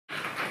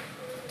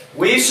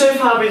We've so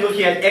far been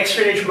looking at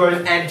exponential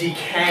growth and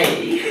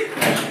decay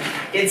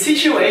in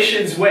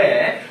situations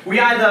where we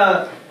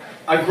either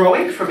are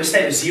growing from a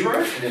state of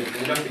 0, and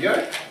then off we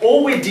go,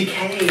 or we're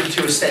decaying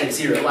to a state of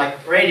 0,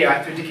 like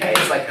radioactive decay.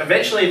 It's like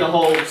eventually the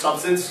whole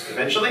substance,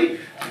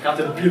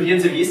 after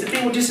billions of years, the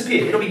thing will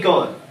disappear, it'll be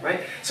gone,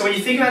 right? So when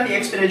you think about the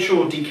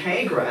exponential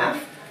decay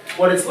graph,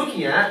 what it's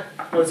looking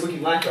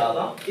like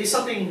rather, is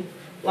something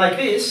like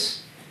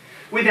this,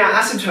 with our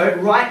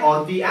asymptote right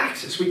on the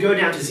axis. We go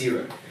down to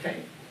 0, okay?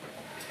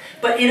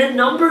 But in a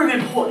number of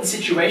important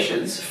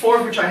situations, 4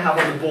 of which I have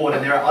on the board,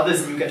 and there are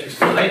others that you'll get to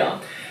explore later,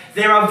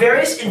 there are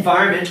various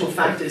environmental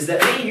factors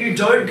that mean you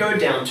don't go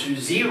down to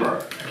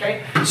 0,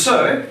 okay?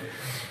 So,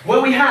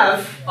 when we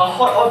have a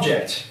hot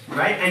object,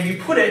 right, and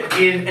you put it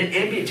in an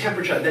ambient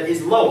temperature that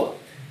is lower,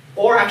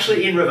 or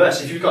actually in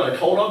reverse, if you've got a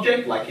cold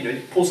object, like,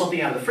 you pull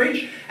something out of the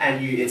fridge,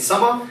 and it's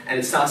summer, and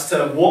it starts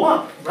to warm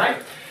up,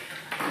 right?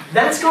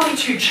 That's going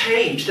to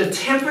change. The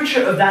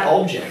temperature of that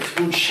object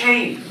will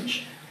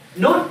change. It's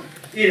not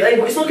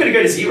going to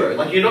go to 0.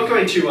 Like, you're not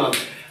going to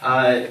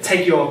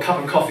take your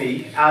cup of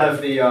coffee out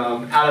of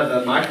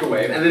the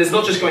microwave, and then it's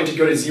not just going to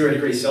go to 0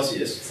 degrees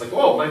Celsius. It's like,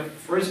 oh, my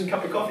frozen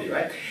cup of coffee,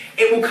 right?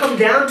 It will come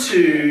down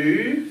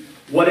to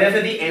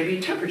whatever the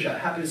ambient temperature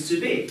happens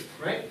to be,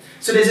 right?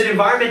 So there's an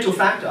environmental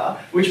factor,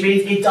 which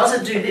means it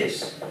doesn't do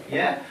this,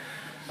 yeah?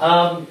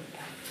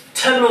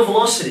 Terminal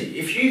velocity.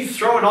 If you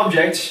throw an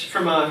object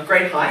from a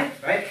great height,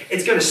 right,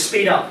 it's going to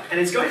speed up, and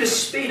it's going to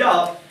speed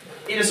up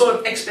in a sort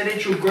of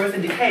exponential growth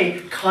and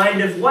decay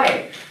kind of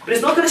way. But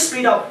it's not going to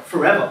speed up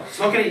forever. It's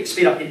not going to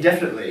speed up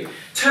indefinitely.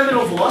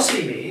 Terminal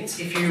velocity means,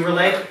 if you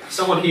relate,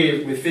 someone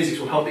here with physics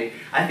will help me,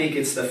 I think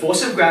it's the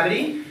force of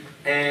gravity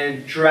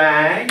and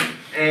drag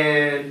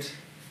and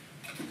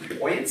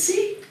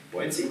buoyancy,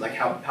 like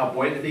how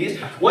buoyant the thing is.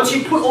 Once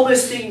you put all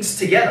those things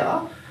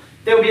together,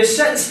 there will be a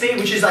certain speed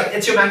which is like,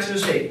 it's your maximum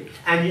speed.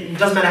 And it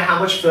doesn't matter how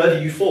much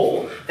further you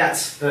fall,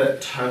 that's the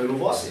terminal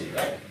velocity,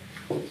 right?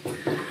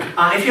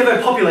 If you have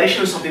a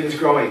population of something that's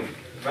growing,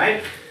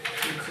 right?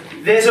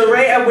 There's a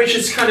rate at which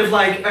it's kind of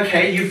like,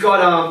 okay, you've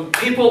got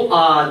people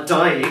are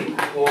dying,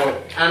 or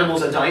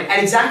animals are dying,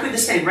 at exactly the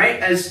same rate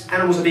as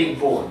animals are being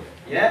born.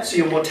 Yeah? So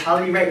your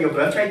mortality rate and your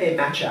birth rate, they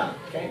match out.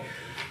 Okay?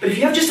 But if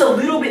you have just a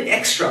little bit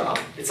extra,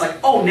 it's like,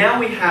 oh, now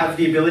we have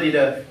the ability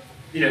to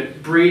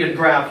breed and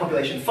grow our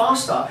population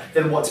faster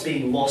than what's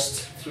being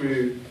lost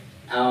through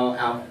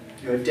our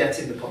deaths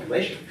in the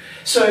population.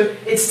 So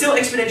it's still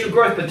exponential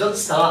growth, but doesn't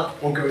start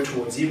or go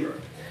towards 0.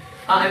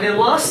 And then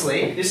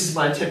lastly, this is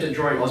my attempt at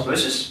drawing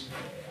osmosis.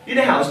 You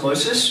know how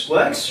osmosis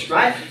works,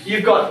 right?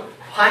 You've got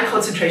high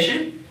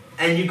concentration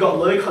and you've got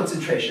low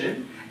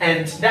concentration,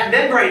 and that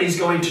membrane is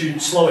going to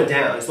slow it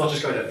down. It's not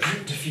just going to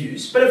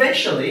diffuse, but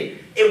eventually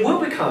it will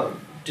become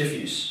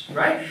diffuse,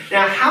 right?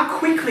 Now, how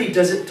quickly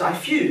does it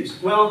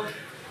diffuse? Well,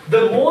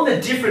 the more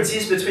the difference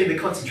is between the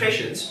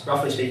concentrations,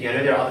 roughly speaking, I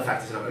know there are other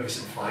factors and I'm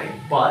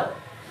oversimplifying, but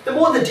the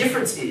more the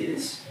difference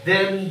is,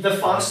 then the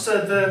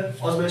faster the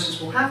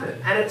osmosis will happen.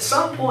 And at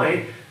some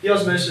point, the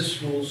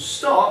osmosis will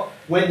stop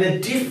when the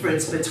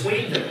difference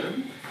between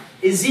them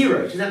is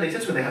 0. Does that make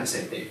sense? When they have the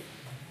same thing.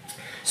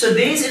 So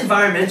these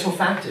environmental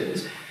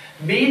factors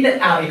mean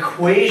that our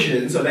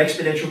equations of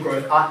exponential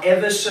growth are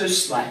ever so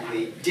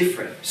slightly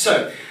different.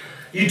 So,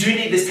 you do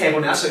need this table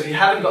now, so if you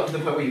haven't got to the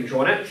point where you've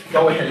drawn it,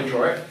 go ahead and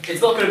draw it.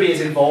 It's not going to be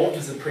as involved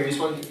as the previous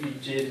one that you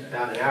did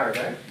about an hour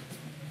ago.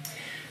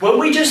 When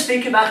we just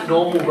think about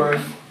normal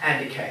growth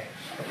and decay,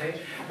 okay,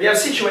 we have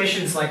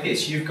situations like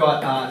this. You've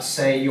got,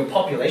 say, your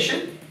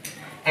population,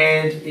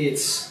 and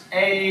it's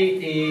A,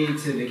 E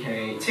to the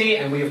decay T,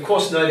 and we of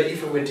course know that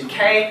if it were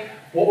decay,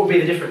 what would be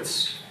the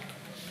difference?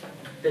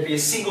 There'd be a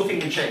single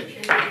thing to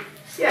change.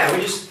 Yeah,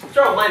 we just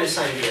throw a minus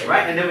sign in here,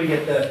 right? And then we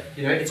get the,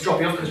 it's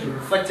dropping off because we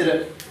reflected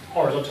it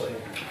horizontally.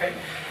 Okay?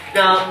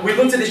 Now, we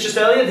looked at this just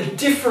earlier, the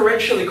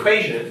differential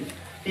equation,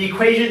 the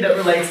equation that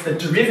relates the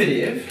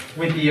derivative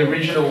with the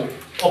original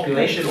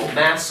population or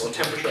mass or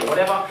temperature or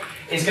whatever,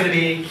 is going to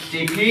be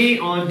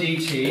dp on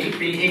dt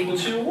being equal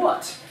to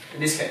what in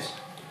this case?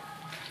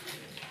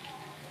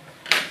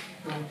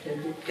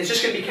 It's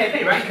just going to be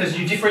kp, right? Because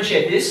you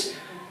differentiate this,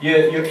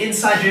 your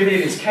inside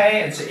derivative is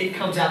k, and so it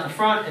comes out the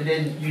front, and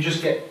then you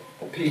just get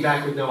p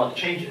back with no other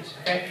changes.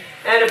 Okay?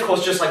 And of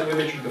course, just like we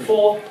mentioned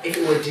before, if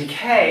it were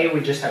decay, we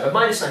just have a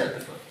minus sign at the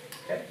front.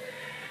 Okay?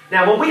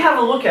 Now, when we have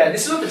a look at,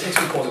 this is what the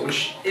textbook calls it,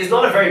 which is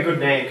not a very good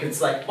name, because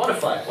it's like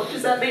modified. What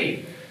does that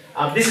mean?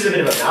 This is a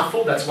bit of a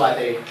mouthful, that's why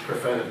they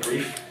prefer the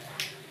brief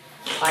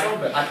title,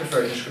 but I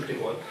prefer a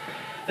descriptive one.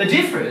 The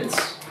difference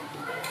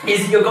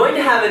is that you're going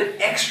to have an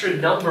extra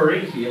number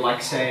in here,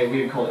 like say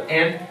we would call it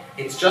m.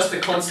 It's just a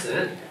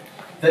constant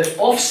that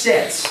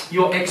offsets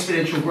your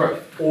exponential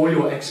growth or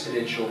your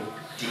exponential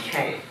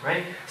decay,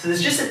 right? So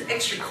there's just an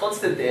extra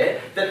constant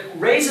there that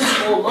raises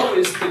or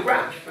lowers the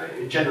graph, right?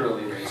 It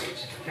generally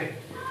raises. Okay.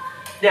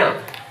 Now,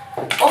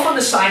 off on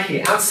the side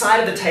here, outside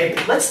of the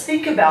table, let's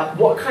think about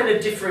what kind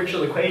of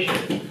differential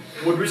equation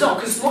would result,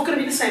 because it's not going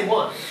to be the same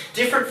one.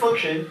 Different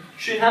function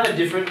should have a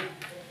different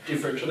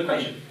differential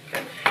equation.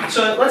 Okay.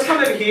 So let's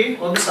come over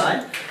here on the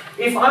side.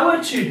 if I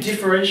were to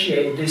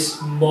differentiate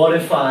this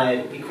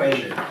modified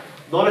equation,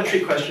 not a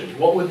trick question,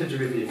 what would the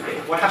derivative be?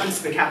 What happens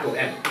to the capital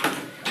M?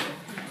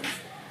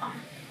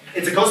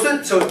 It's a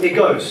constant, so it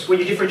goes. When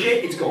you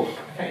differentiate, it's gone.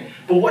 Okay.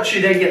 But what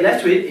you then get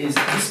left with is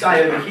this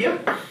guy over here,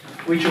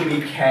 which will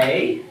be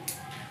k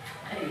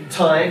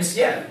times,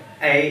 yeah,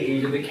 a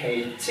e to the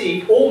k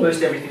t,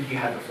 almost everything you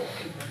had before.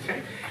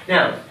 Okay.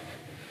 Now,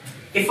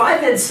 if I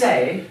then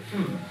say,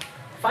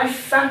 if I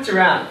factor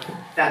out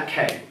that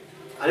k,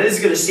 I know this is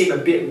going to seem a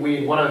bit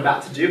weird what I'm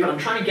about to do, but I'm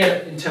trying to get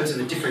it in terms of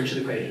a differential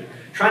equation.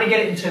 Trying to get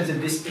it in terms of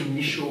this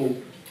initial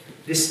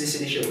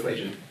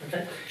equation.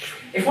 Okay?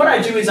 If what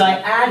I do is I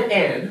add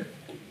n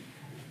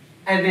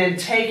and then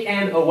take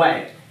n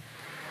away.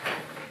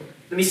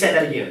 Let me say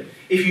that again.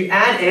 If you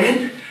add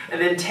n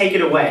and then take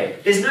it away,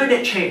 there's no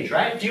net change,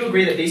 right? Do you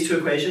agree that these two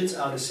equations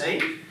are the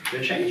same?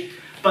 No change.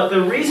 But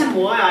the reason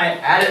why I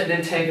add it and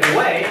then take it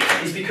away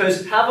is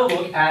because have a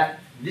look at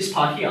this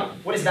part here.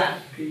 What is that?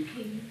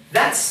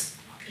 That's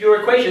your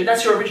equation,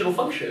 that's your original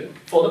function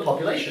for the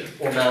population,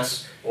 or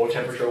mass, or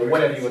temperature, or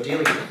whatever you're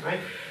dealing with, right?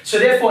 So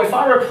therefore, if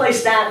I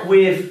replace that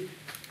with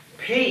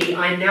P,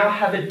 I now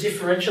have a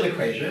differential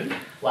equation,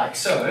 like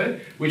so,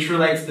 which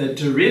relates the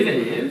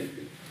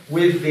derivative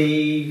with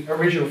the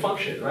original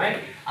function, right?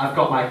 I've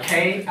got my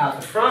K out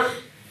the front,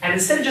 and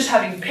instead of just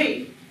having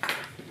P,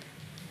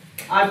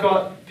 I've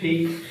got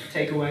P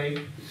take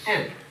away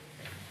N.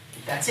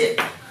 That's it,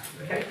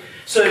 okay?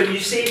 So you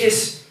see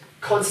this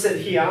constant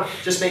here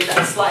just makes that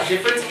a slight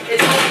difference.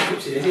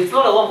 It's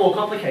not a lot more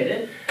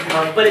complicated,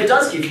 but it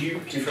does give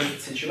you different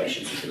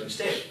situations, you can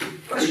understand.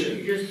 Question?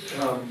 You just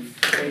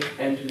take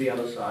n to the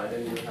other side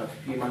and you'll have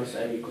p minus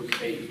n equals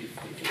a.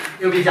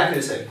 It'll be exactly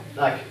the same.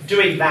 Like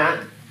doing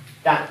that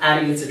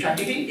adding and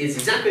subtracting thing is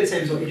exactly the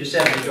same as what you just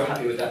said, and if you're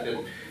happy with that,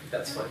 then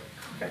that's fine.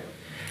 Okay.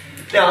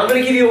 Now, I'm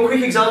going to give you a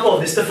quick example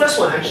of this. The first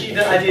one, actually,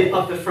 that I did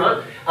up the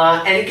front,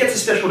 and it gets a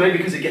special name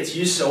because it gets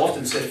used so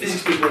often, so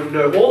physics people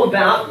know all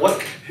about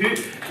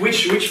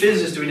which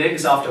physicist do we name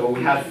this after when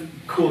we have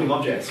cooling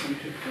objects.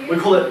 We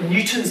call it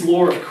Newton's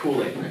law of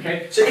cooling,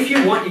 okay? So if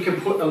you want, you can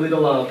put a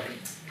little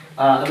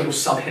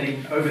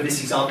subheading over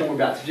this example we're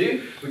about to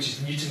do, which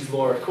is Newton's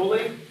law of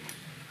cooling.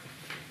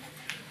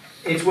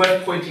 It's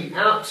worth pointing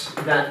out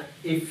that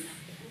if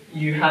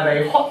you have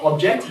a hot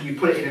object and you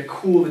put it in a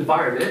cool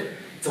environment,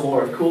 it's a law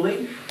of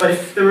cooling. But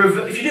if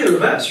you do the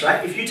reverse,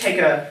 right? If you take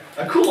a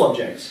cool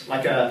object,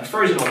 like a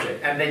frozen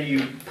object, and then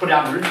you put it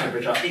out at room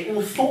temperature, it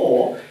will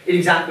thaw in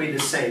exactly the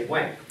same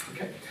way.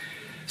 Okay.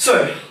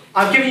 So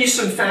I've given you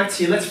some facts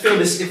here. Let's fill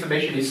this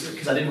information in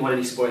because I didn't want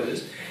any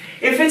spoilers.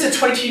 If it's a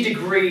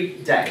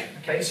 20-degree day,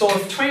 okay, so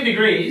if 20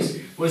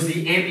 degrees was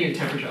the ambient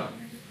temperature,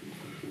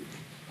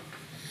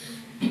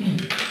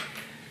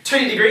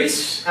 20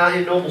 degrees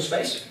in normal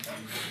space.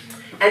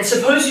 And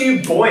suppose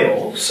you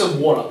boil some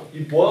water.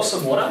 You boil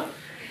some water,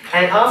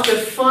 and after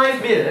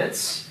 5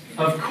 minutes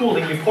of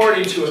cooling, you pour it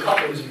into a cup.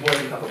 It was a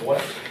boiling cup of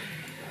water.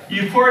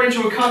 You pour it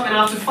into a cup, and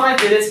after 5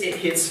 minutes, it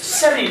hits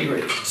 70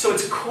 degrees. So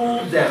it's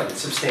cooled down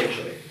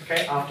substantially,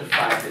 okay, after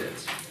 5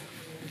 minutes.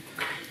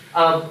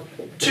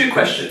 Two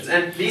questions,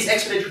 and these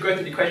exponential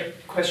growth and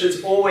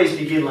questions always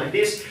begin like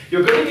this.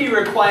 You're going to be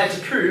required to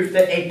prove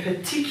that a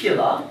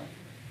particular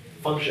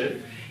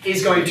function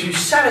is going to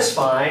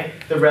satisfy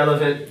the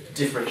relevant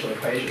differential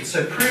equation.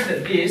 So prove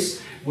that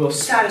this will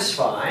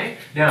satisfy.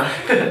 Now,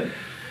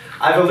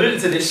 I've alluded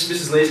to this,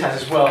 Mrs. Lees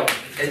has as well.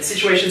 In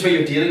situations where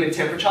you're dealing with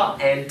temperature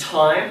and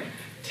time,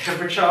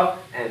 temperature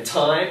and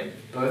time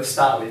both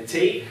start with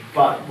T,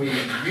 but we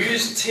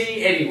use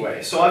T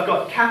anyway. So I've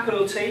got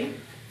capital T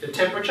for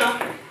temperature,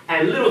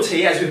 and little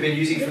t, as we've been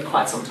using for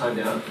quite some time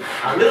now,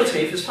 little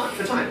t for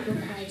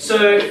time.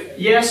 So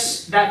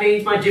yes, that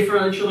means my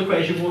differential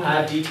equation will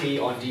have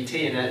dt on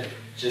dt, and then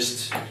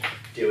just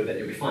deal with it,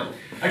 it'll be fine.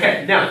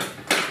 Okay, now,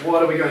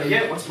 what are we going to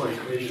get? What's my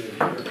equation?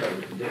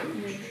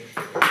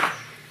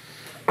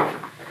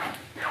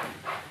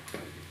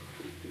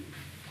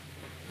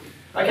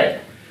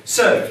 Okay,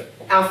 so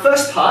our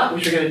first part,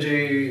 which we're going to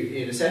do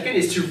in a second,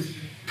 is to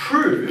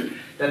prove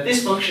that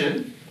this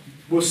function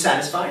will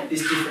satisfy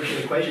this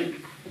differential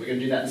equation. We're going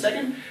to do that in a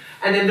second.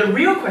 And then the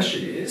real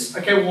question is,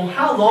 okay, well,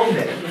 how long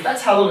then, if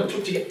that's how long it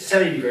took to get to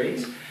 70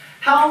 degrees,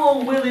 how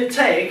long will it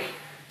take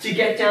to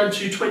get down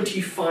to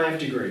 25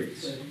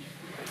 degrees?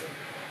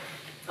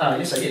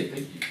 Yes, I did,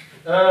 thank you.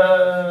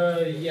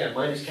 Yeah,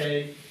 minus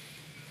k.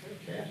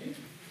 Okay,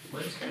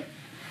 minus k?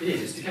 It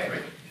is, it's decay,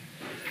 right?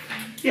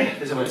 Yeah,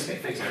 there's a minus k,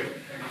 thanks, Harry.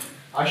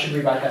 I should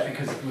rewrite that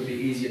because it would be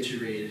easier to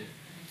read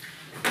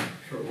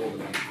for all of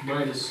them.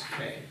 Minus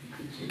k.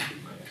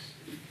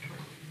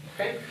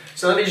 Okay,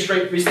 so let me just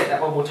restate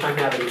that one more time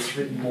now that it's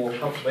written more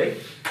comfortably.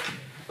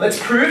 Let's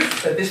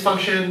prove that this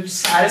function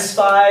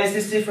satisfies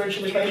this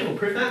differential equation. We'll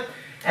prove that.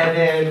 And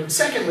then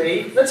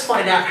secondly, let's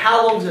find out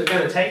how long is it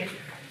going to take,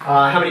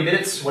 how many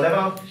minutes,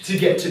 whatever, to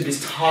get to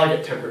this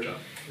target temperature.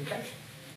 Okay.